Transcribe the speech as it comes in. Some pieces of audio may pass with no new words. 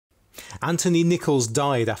Anthony Nicholls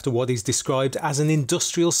died after what is described as an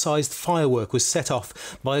industrial-sized firework was set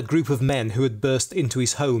off by a group of men who had burst into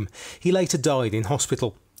his home. He later died in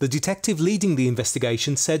hospital. The detective leading the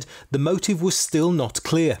investigation said the motive was still not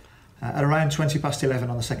clear. At around 11:20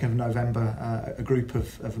 on the 2nd of November, a group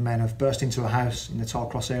of men have burst into a house in the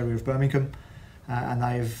Tarcross area of Birmingham, and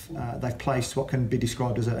they've placed what can be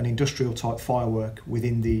described as an industrial-type firework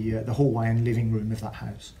within the hallway and living room of that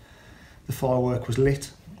house. The firework was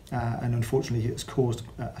lit, and unfortunately it's caused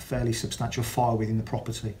a fairly substantial fire within the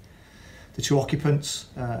property. The two occupants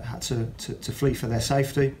had to flee for their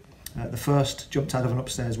safety. The first jumped out of an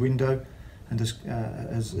upstairs window and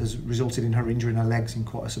has resulted in her injuring her legs in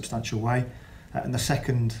quite a substantial way. And the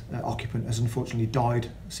second occupant has unfortunately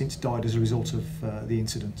died as a result of the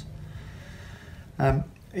incident.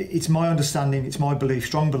 It's my understanding, it's my belief,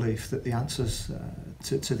 strong belief, that the answers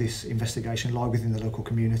to this investigation lie within the local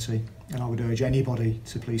community, and I would urge anybody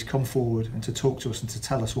to please come forward and to talk to us and to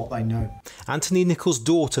tell us what they know. Anthony Nicholls'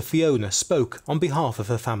 daughter Fiona spoke on behalf of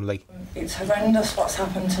her family. It's horrendous what's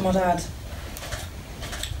happened to my dad.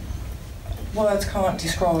 Words can't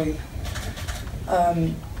describe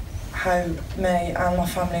how me and my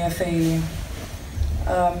family are feeling.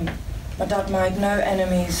 My dad made no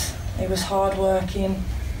enemies. He was hard-working.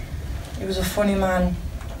 He was a funny man.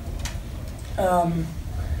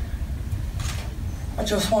 I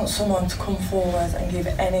just want someone to come forward and give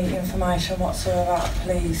any information whatsoever,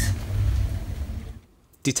 please.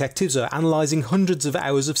 Detectives are analysing hundreds of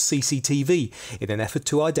hours of CCTV in an effort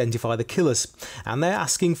to identify the killers, and they're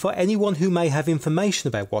asking for anyone who may have information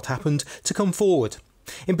about what happened to come forward.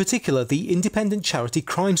 In particular, the independent charity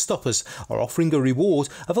Crimestoppers are offering a reward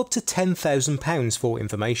of up to £10,000 for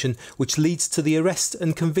information which leads to the arrest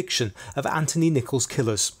and conviction of Anthony Nicholls'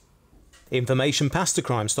 killers. Information passed to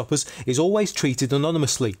Crimestoppers is always treated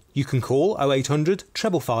anonymously. You can call 0800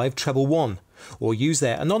 555 111 or use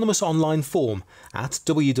their anonymous online form at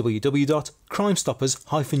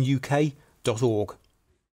www.crimestoppers-uk.org.